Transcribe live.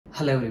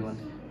Hello everyone,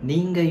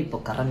 நீங்கள் இப்போ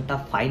கரண்ட்டாக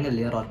final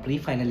year R pre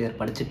final year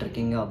படிச்சுட்டு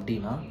இருக்கீங்க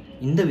அப்படின்னா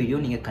இந்த வீடியோ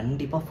நீங்கள்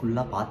கண்டிப்பாக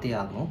ஃபுல்லாக பார்த்தே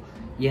ஆகணும்.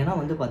 ஏன்னா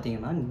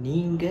பார்த்தீங்கன்னா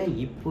நீங்கள்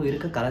இப்போ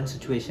இருக்க கரண்ட்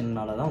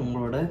சுச்சுவேஷனால தான்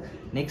உங்களோட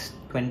நெக்ஸ்ட்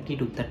 20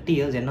 to 30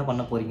 இயர்ஸ் என்ன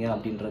பண்ண போகிறீங்க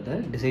அப்படின்றத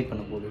டிசைட்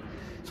பண்ண போகுது.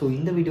 ஸோ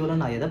இந்த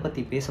வீடியோவில் நான் எதை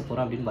பற்றி பேச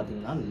போகிறேன் அப்படின்னு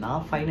பார்த்தீங்கன்னா,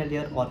 நான் final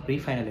year R pre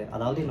final year,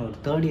 அதாவது என்னோட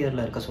 3rd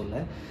இயரில் இருக்க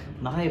சொல்ல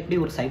நான் எப்படி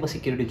ஒரு சைபர்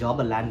செக்யூரிட்டி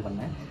ஜாபை லேண்ட்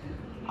பண்ணேன்,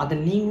 அதை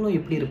நீங்களும்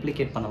எப்படி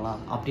ரெப்ளிகேட் பண்ணலாம்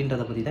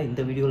அப்படின்றத பற்றி தான்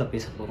இந்த வீடியோவில்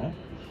பேச போகிறோம்.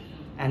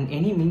 அண்ட்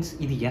எனி மீன்ஸ்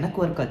இது எனக்கு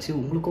ஒர்க் ஆச்சு,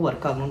 உங்களுக்கும்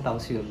ஒர்க் ஆகணுன்ட்டு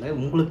அவசியம் இல்லை.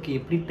 உங்களுக்கு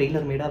எப்படி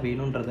டெய்லர் மேடாக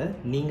வேணுன்றதை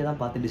நீங்கள் தான்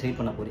பார்த்து டிசைட்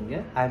பண்ண போகிறீங்க.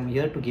 ஐ ஆம்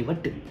here to give a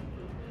tip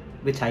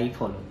which I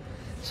follow.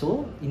 So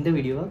இந்த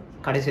வீடியோவை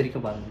கடைசி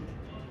வரைக்கும் பாருங்கள்.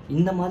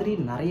 இந்த மாதிரி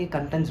நிறைய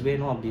கண்டென்ட்ஸ்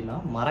வேணும் அப்படின்னா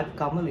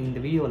மறக்காமல் இந்த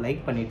வீடியோவை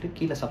லைக் பண்ணிவிட்டு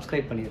கீழே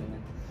சப்ஸ்கிரைப் பண்ணிடுங்க.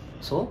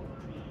 ஸோ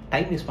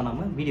டைம் யூஸ்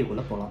பண்ணாமல்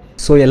வீடியோக்குள்ளே போகலாம்.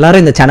 ஸோ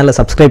எல்லோரும் இந்த சேனலை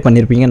சப்ஸ்கிரைப்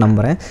பண்ணியிருப்பீங்க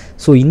நம்புகிறேன்.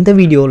 ஸோ இந்த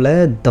வீடியோவில்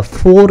த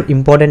 4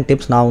 இம்பார்ட்டன்ட்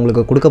டிப்ஸ் நான்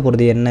உங்களுக்கு கொடுக்க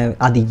போகிறது என்ன,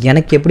 அது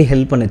எனக்கு எப்படி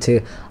ஹெல்ப் பண்ணுச்சு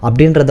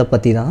அப்படின்றத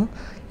பற்றி தான்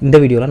இந்த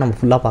வீடியோவில் நம்ம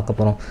ஃபுல்லாக பார்க்க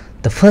போகிறோம்.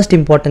 த ஃபர்ஸ்ட்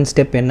இம்பார்ட்டன்ட்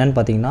ஸ்டெப் என்னன்னு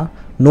பார்த்தீங்கன்னா,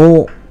 know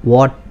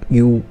what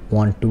you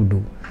want to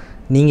two.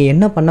 நீங்கள்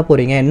என்ன பண்ண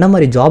போகிறீங்க, என்ன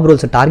மாதிரி ஜாப்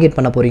ரோல்ஸை டார்கெட்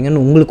பண்ண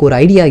போகிறீங்கன்னு உங்களுக்கு ஒரு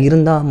ஐடியா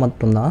இருந்தால்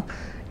மட்டும்தான்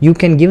you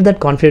can give that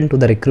confidence to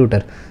the recruiter.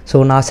 So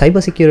நான்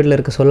சைபர் செக்யூரிட்டியில்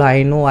இருக்க சொல்ல I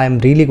know I am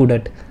really good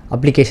at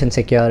application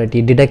security,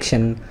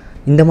 detection,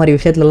 இந்த மாதிரி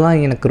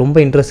விஷயத்துலலாம் எனக்கு ரொம்ப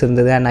இன்ட்ரெஸ்ட்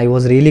இருந்தது and I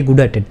was really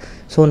good at it.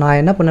 So நான்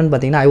என்ன பண்ணேன்னு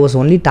பார்த்தீங்கன்னா, I was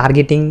only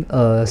targeting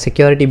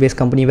security based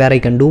company where I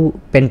can do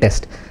pen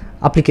test,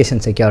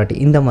 application security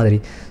இந்த மாதிரி.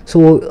 ஸோ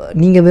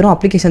நீங்கள் வெறும்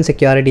அப்ளிகேஷன்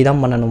செக்யூரிட்டி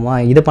தான் பண்ணணுமா,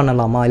 இது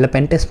பண்ணலாமா, இல்லை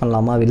பென் டெஸ்ட்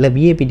பண்ணலாமா, இல்லை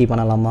விஏபிடி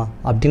பண்ணலாமா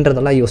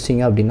அப்படின்றதெல்லாம்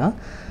யோசிச்சிங்க அப்படின்னா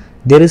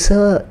there is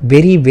a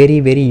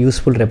very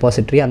useful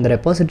repository. அந்த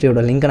ரெப்பாசிட்டரியோட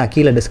லிங்க்கை நான்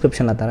கீழே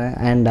டிஸ்கிரிப்ஷனில் தரேன்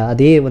அண்ட்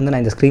அதே நான்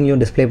இந்த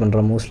ஸ்க்ரீன்லையும் டிஸ்பிளே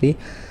பண்ணுறேன் மோஸ்ட்லி.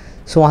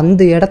 ஸோ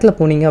அந்த இடத்துல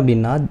போனீங்க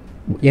அப்படின்னா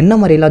என்ன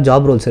மாதிரிலாம்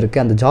ஜாப் ரோல்ஸ்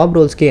இருக்குது, அந்த ஜாப்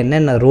ரோல்ஸ்க்கு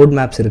என்னென்ன ரோட்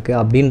மேப்ஸ் இருக்குது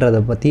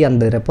அப்படின்றத பற்றி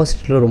அந்த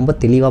ரெப்பாசிட்டரியில் ரொம்ப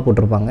தெளிவாக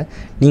போட்டிருப்பாங்க.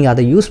 நீங்கள்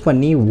அதை யூஸ்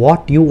பண்ணி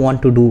what you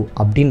want to two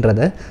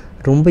அப்படின்றத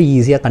ரொம்ப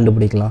ஈஸியாக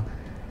கண்டுபிடிக்கலாம்.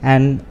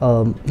 அண்ட்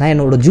நான்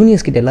என்னோடய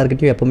ஜூனியர்ஸ் கிட்ட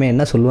எல்லாருக்கிட்டையும் எப்போவுமே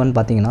என்ன சொல்லுவேன்னு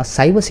பார்த்தீங்கன்னா,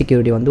 சைபர்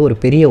செக்யூரிட்டி ஒரு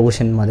பெரிய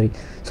ஓஷன் மாதிரி.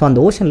 ஸோ அந்த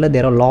ஓஷனில்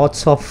there are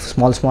lots of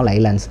small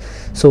islands.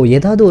 So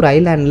ஏதாவது ஒரு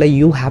ஐலாண்டில்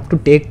you have to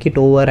take it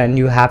over and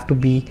you have to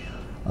be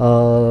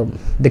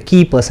the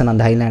key person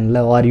அந்த ஐலாண்டில்,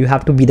 are you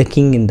have to be the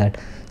king in that,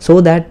 so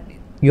that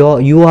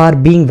you are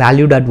being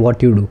valued at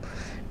what you two.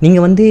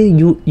 நீங்கள்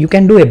you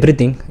can do every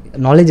thing,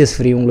 knowledge is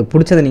free, உங்களுக்கு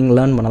பிடிச்சதை நீங்கள்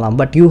learn பண்ணலாம்.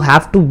 But you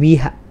have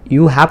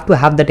to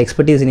have that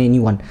expertise in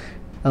any one.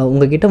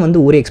 உங்கள்கிட்ட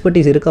ஒரு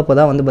expertise இருக்கப்போ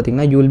தான்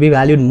பார்த்திங்கன்னா you will be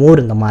valued more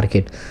in the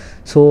market.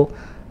 So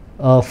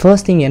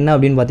first thing என்ன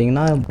அப்படின்னு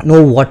பார்த்தீங்கன்னா, know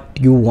what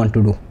you want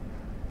to two.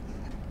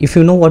 If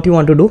you know what you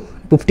want to two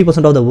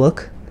 50% of the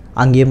work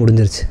அங்கேயே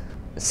முடிஞ்சிருச்சு.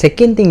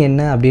 செகண்ட் திங்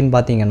என்ன அப்படின்னு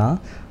பார்த்தீங்கன்னா,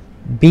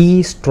 be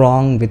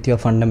strong with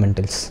your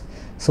fundamentals.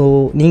 So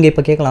நீங்கள்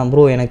இப்போ கேட்கலாம்,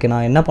 ப்ரோ எனக்கு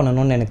நான் என்ன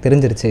பண்ணணும்னு எனக்கு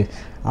தெரிஞ்சிருச்சு,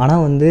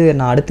 ஆனால்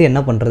நான் அடுத்து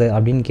என்ன பண்ணுறது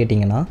அப்படின்னு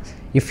கேட்டிங்கன்னா,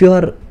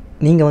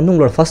 நீங்கள்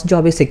உங்களோட ஃபஸ்ட்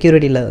ஜாபே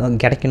செக்யூரிட்டியில்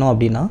கிடைக்கணும்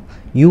அப்படின்னா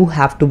you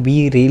have to be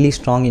really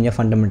strong in your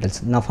fundamentals.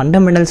 நான்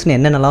ஃபண்டமெண்டல்ஸ்னு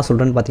என்னென்னலாம்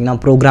சொல்கிறேன்னு பார்த்தீங்கன்னா,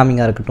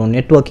 ப்ரோக்ராமிங்காக இருக்கட்டும்,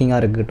 நெட்வொர்க்கிங்காக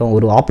இருக்கட்டும்,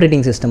 ஒரு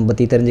ஆப்ரேட்டிங் சிஸ்டம்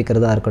பற்றி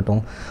தெரிஞ்சுக்கிறதா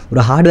இருக்கட்டும்,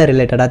 ஒரு ஹார்ட்வேர்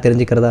ரிலேட்டடாக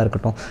தெரிஞ்சுக்கிறதா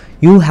இருக்கட்டும்,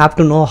 you have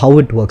to know how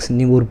it works.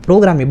 நீங்கள் ஒரு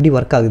ப்ரோக்ராம் எப்படி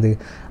ஒர்க் ஆகுது,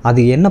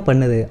 அது என்ன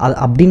பண்ணுது, அது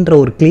அப்படின்ற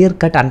ஒரு கிளியர்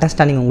கட்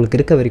அண்டர்ஸ்டாண்டிங் உங்களுக்கு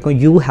இருக்க வரைக்கும்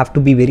you have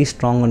to be very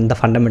strong in the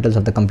fundamentals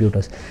of the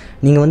computers.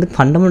 நீங்கள்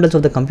ஃபண்டமெண்டல்ஸ்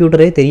ஆஃப் த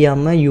கம்ப்யூட்டரே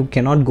தெரியாமல் you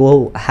cannot go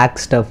hack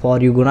stuff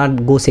are you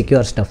not go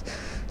secure stuff.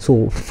 So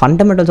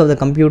fundamentals of the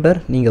computer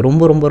நீங்கள்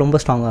ரொம்ப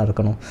ஸ்ட்ராங்காக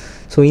இருக்கணும்.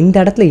 So இந்த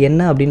இடத்துல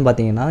என்ன அப்படின்னு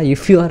பார்த்தீங்கன்னா,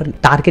 if you are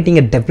targeting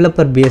a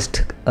developer paste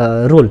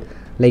role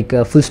like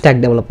full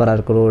stock டெவலப்பராக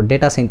இருக்கட்டும்,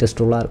 டேட்டா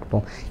சயின்டிஸ்ட் ரோலாக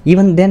இருக்கட்டும்,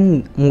 ஈவன் தென்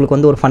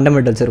உங்களுக்கு ஒரு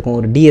ஃபண்டமெண்டல்ஸ் இருக்கும்,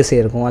 ஒரு டிஎஸ்ஏ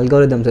இருக்கும்,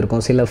 அல்காரிதம்ஸ்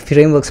இருக்கும், சில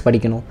ஃப்ரேம் ஒர்க்ஸ்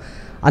படிக்கணும்.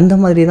 அந்த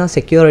மாதிரி தான்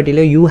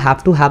செக்யூரிட்டியில் you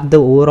have to have the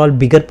overall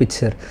figure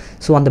picture.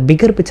 So அந்த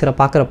பிகர் பிக்சரை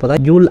பார்க்குறப்போ தான்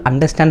you will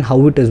understand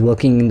how it is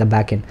working in the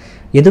back end.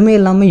 எதுவுமே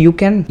இல்லாமல் you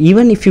can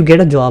even if you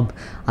get a job,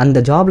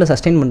 அந்த ஜாபில்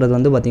சஸ்டெயின்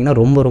பண்ணுறது பார்த்திங்கன்னா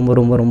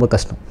ரொம்ப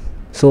கஷ்டம்.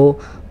 So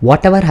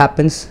what ever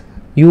happens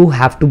you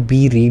have to be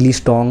really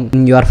strong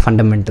in your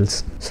fundamentals.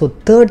 So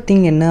third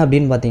thing என்ன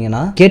அப்படின்னு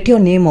பார்த்தீங்கன்னா, get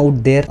your name out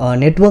there,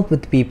 network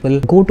with people,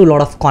 go to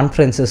lot of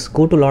conferences,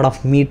 go to lot of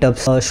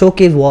meetups,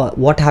 showcase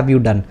what have you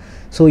done.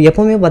 So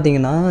எப்போவுமே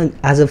பார்த்தீங்கன்னா,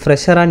 as a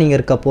ஃப்ரெஷராக நீங்கள்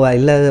இருக்கப்போ,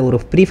 இல்லை ஒரு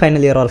pre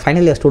final year R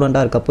final year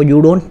ஸ்டூடெண்ட்டாக இருக்கப்போ, you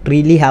don't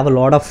really have a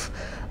lot of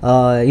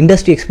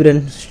industry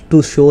experience to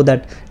show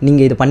that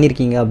நீங்கள் இது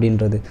பண்ணியிருக்கீங்க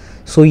அப்படின்றது.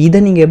 ஸோ இதை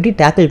நீங்கள் எப்படி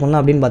டேக்கிள் பண்ணலாம்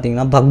அப்படின்னு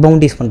பார்த்தீங்கன்னா, பக்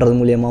பவுண்டரிஸ் பண்ணுறது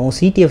மூலியமாகவும்,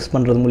 சிடிஎஃப்ஸ்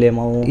பண்ணுறது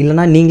மூலியமாகவும்,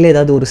 இல்லைனா நீங்களே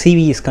ஏதாவது ஒரு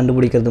சிவிஎஸ்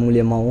கண்டுபிடிக்கிறது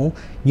மூலியமாகவும்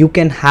you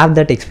can have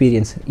that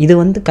experience. இது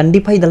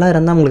கண்டிப்பாக இதெல்லாம்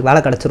இருந்தால் உங்களுக்கு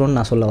வேலை கிடச்சிரும்னு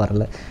நான் சொல்ல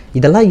வரல.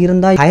 இதெல்லாம்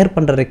இருந்தால் ஹையர்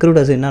பண்ணுற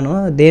ரெக்ரூட்டர்ஸ் என்னன்னா,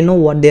 they know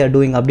what they are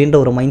doing அப்படின்ற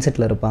ஒரு மைண்ட்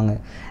செட்டில் இருப்பாங்க.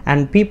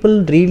 And people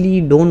really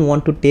don't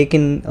want to take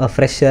in a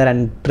fresher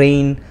and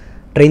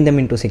train them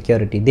into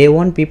security. They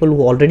want people who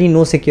already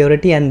know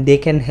security and they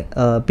can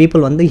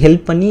people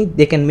help பண்ணி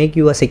they can make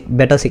you a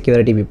better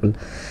security people.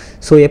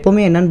 So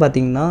எப்போவுமே என்னென்னு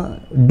பார்த்தீங்கன்னா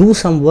two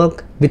some work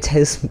which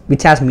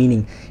has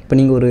meaning. இப்போ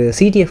நீங்கள் ஒரு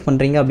CTF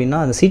பண்ணுறீங்க அப்படின்னா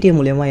அந்த சிடிஎஃப்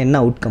மூலியமாக என்ன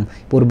அவுட்கம்,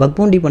 இப்போ ஒரு பக்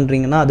பவுண்டி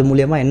பண்ணுறீங்கன்னா அது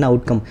மூலியமாக என்ன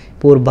அவுட்கம்,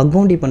 இப்போ ஒரு பக்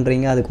பவுண்டி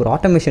பண்ணுறீங்க அதுக்கு ஒரு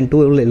ஆட்டோமேஷன்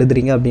டூல்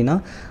எழுதுறீங்க அப்படின்னா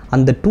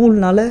அந்த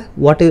டூல்னால்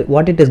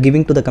what it is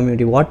giving to the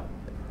community, what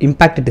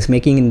impact it is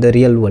making in the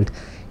real world.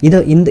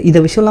 இதை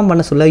விஷயம்லாம்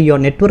பண்ண சொல்ல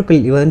your network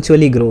will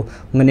eventually grow.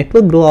 உங்கள்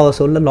நெட்ஒர்க் க்ரோ ஆக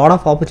சொல்ல lot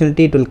of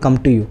opportunity it will come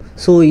to you.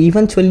 So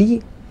eventually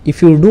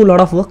if you do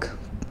lot of work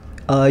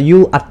you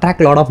attract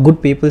lot of good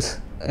peoples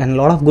and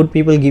lot of good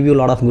people give you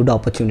lot of good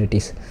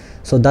opportunities.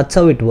 So that's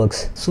how it works.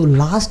 So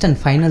last and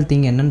final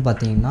thing என்னன்னு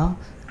பார்த்தீங்கன்னா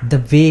the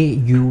way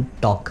you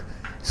talk.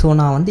 So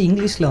நான் வந்து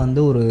இங்கிலீஷில்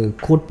வந்து ஒரு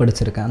code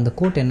படிச்சிருக்கேன். அந்த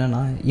code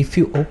என்னென்னா if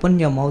you open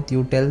your mouth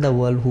you tell the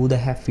world who the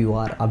have you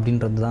are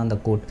அப்படின்றது தான் அந்த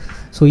கோட்.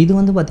 ஸோ இது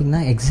வந்து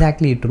பார்த்திங்கன்னா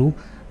எக்ஸாக்ட்லி ட்ரூ.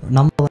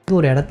 நம்ம வந்து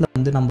ஒரு இடத்துல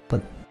வந்து நம்ம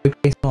போய்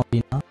பேசணும்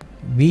அப்படின்னா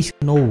we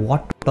should know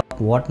what to talk,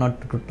 what not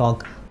to talk,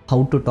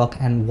 how to talk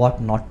and what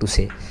not to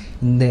say.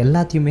 இந்த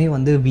எல்லாத்தையுமே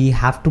வந்து we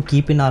have to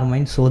keep in our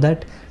mind so that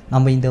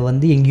நம்ம இந்த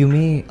வந்து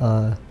எங்கேயுமே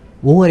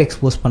ஓவர்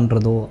எக்ஸ்போஸ்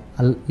பண்ணுறதோ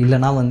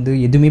இல்லைனா வந்து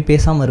எதுவுமே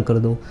பேசாமல்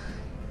இருக்கிறதோ.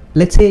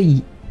 Let's say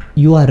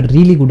you are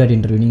really good at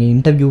interview, நீங்கள்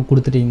இன்டர்வியூ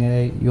கொடுத்துட்டீங்க,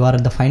 you are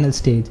at the final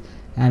stage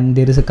and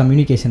there is a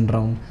communication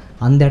round.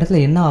 அந்த இடத்துல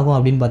என்ன ஆகும்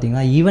அப்படின்னு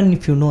பார்த்தீங்கன்னா even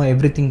if you know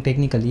every thing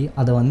technically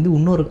அதை வந்து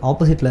இன்னொரு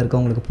ஆப்போசிட்டில்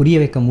இருக்கவங்களுக்கு புரிய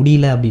வைக்க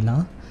முடியல அப்படின்னா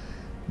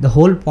the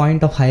whole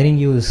point of hiring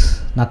you is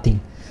nothing.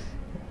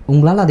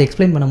 உங்களால் அதை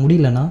எக்ஸ்பிளைன் பண்ண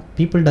முடியலன்னா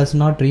people does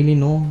not really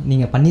no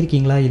நீங்கள்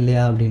பண்ணியிருக்கீங்களா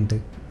இல்லையா அப்படின்ட்டு.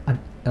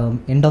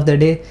 End of the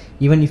day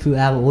even if you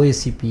have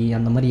OSCP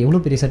அந்த மாதிரி எவ்வளோ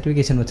பெரிய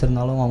சர்டிஃபிகேஷன்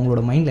வச்சுருந்தாலும்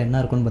அவங்களோட மைண்டில்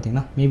என்ன இருக்குன்னு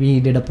பார்த்தீங்கன்னா மேபி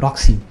டிட் அ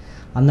ப்ராக்ஸி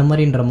அந்த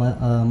மாதிரின்ற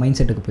மைண்ட்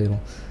செட்டுக்கு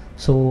போயிடும்.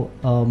 So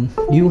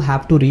you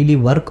have to really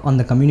work on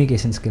the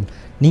communication skill.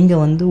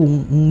 நீங்கள் வந்து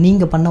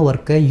நீங்கள் பண்ண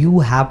ஒர்க்கை you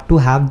have to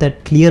have that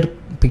clear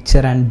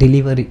picture and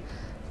delivery,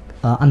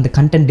 அந்த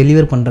கண்டென்ட்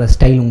டெலிவர் பண்ணுற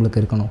ஸ்டைல் உங்களுக்கு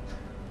இருக்கணும்.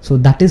 So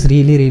that is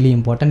really really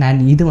important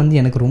and இது வந்து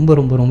எனக்கு ரொம்ப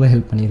ரொம்ப ரொம்ப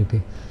ஹெல்ப் பண்ணியிருக்கு.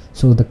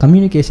 So the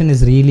communication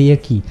is really a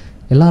key.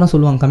 எல்லாரும்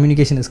சொல்லுவாங்க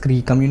கம்யூனிகேஷன்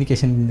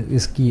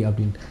இஸ் கீ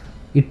அப்படின்னு.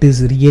 It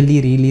is really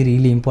really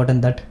really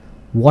important that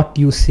what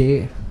you say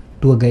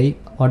to a guy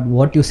R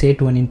what you say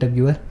to an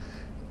interviewer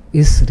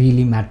is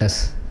really matters.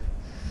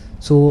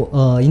 So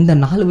இந்த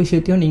 4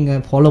 விஷயத்தையும்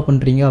நீங்கள் follow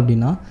பண்ணுறீங்க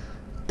அப்படின்னா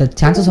the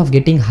chances of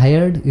getting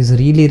hired is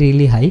really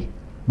really high.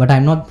 But I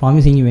am not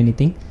promising you any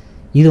thing.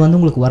 இது வந்து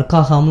உங்களுக்கு work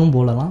ஆகாமலும்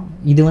போகலாம்.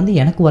 இது வந்து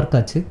எனக்கு ஒர்க்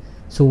ஆச்சு.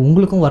 ஸோ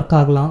உங்களுக்கும் ஒர்க்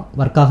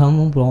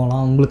ஆகாமலும்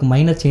போகலாம். உங்களுக்கு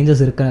மைனர்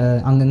சேஞ்சஸ் இருக்க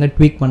அங்கங்கே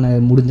ட்வீக் பண்ண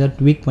முடிஞ்சால்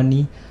ட்வீக்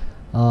பண்ணி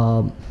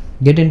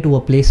get in to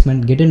a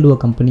placement, get in to a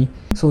company.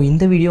 So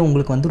இந்த வீடியோ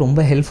உங்களுக்கு வந்து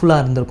ரொம்ப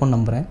ஹெல்ப்ஃபுல்லாக இருந்திருக்கும்னு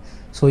நம்புகிறேன்.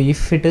 So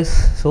if it is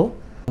so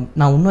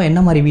நான் இன்னும் என்ன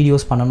மாதிரி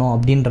வீடியோஸ் பண்ணணும்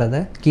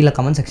அப்படின்றத கீழே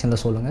கமெண்ட்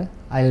செக்ஷனில் சொல்லுங்கள்.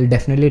 I will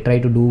definitely try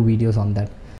to two videos on that.